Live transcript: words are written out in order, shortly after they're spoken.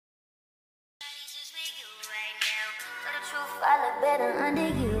I look better under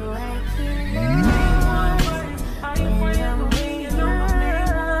you. I can't lose when I'm with you.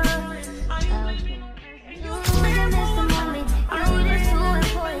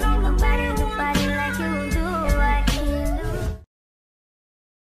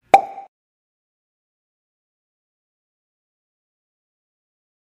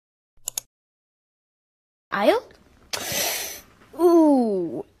 Aisle?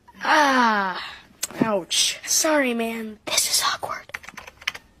 Ooh. Ah. Ouch. Sorry, man. This is awkward.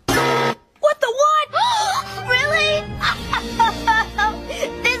 What the what? Really?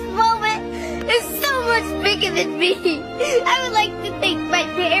 This moment is so much bigger than me. I would like to thank my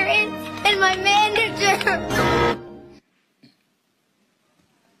parents and my manager.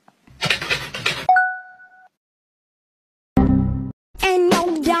 And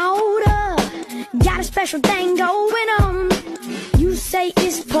your daughter got a special thing going on. You say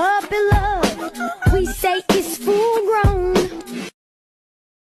it's puppy love, we say it's full grown.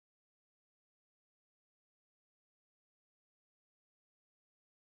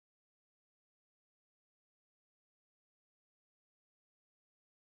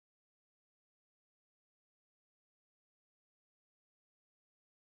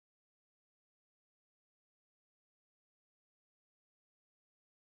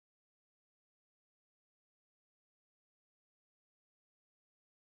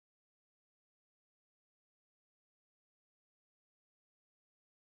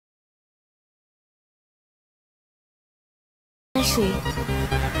 Actually,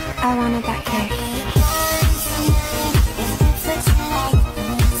 I wanted that cake.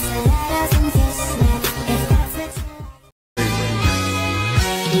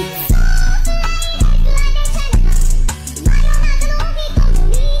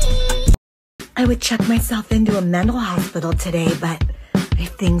 I would check myself into a mental hospital today, but I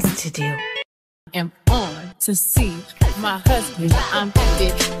have things to do. I'm on to see my husband. I'm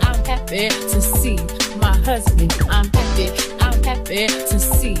happy to see my husband. I'm happy to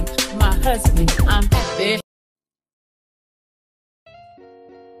see my husband. I'm happy.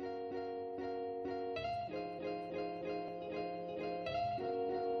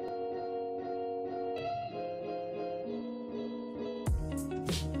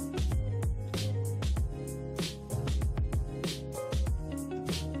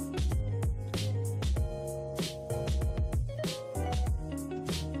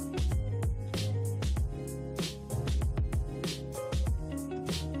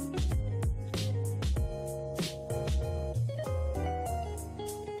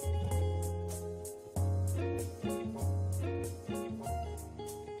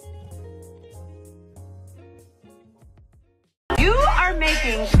 You are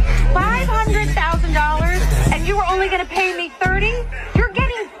making $500,000 and you were only going to pay me 30? You're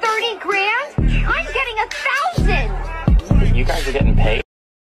getting 30 grand? I'm getting 1,000. You guys are getting paid?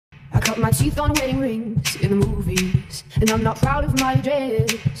 I cut my teeth on wedding rings in the movies, and I'm not proud of my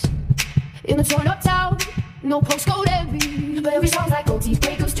dress. In the torn up town, no postcode envy, but every song's like gold teeth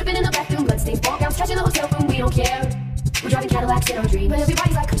breakers, dripping in the bathroom, bloodstains, ball gowns, trash in the hotel room. We don't care. We're driving Cadillacs in our dreams, but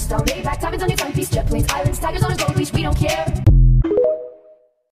everybody's like crystal, Maybach, diamonds on your timepiece, jet planes, islands, tigers on a gold leash. We don't care.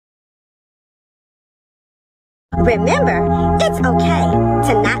 Remember, it's okay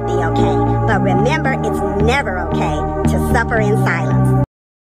to not be okay, but remember, it's never okay to suffer in silence.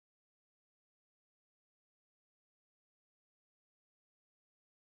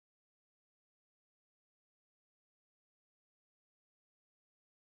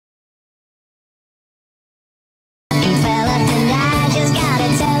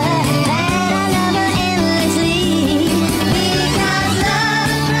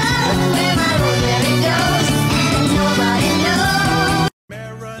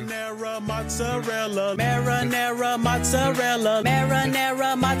 Mozzarella, marinara, mozzarella,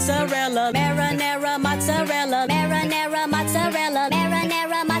 marinara, mozzarella, marinara.